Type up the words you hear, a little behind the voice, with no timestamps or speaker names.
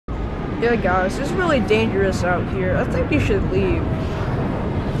Yeah, guys, it's really dangerous out here. I think you should leave.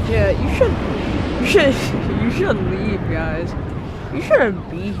 Yeah, you should leave, guys. You shouldn't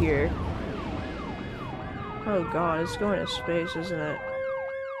be here. Oh god, it's going to space, isn't it?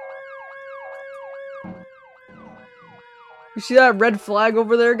 You see that red flag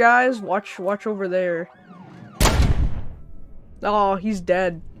over there, guys? Watch over there. Oh, he's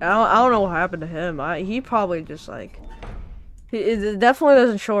dead. I don't know what happened to him. He probably just like... It definitely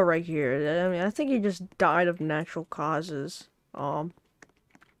doesn't show it right here. I mean, I think he just died of natural causes.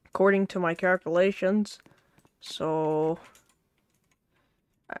 According to my calculations. So...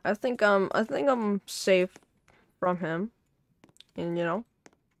 I think I'm safe from him. And, you know...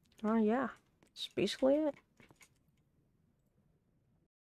 yeah. That's basically it.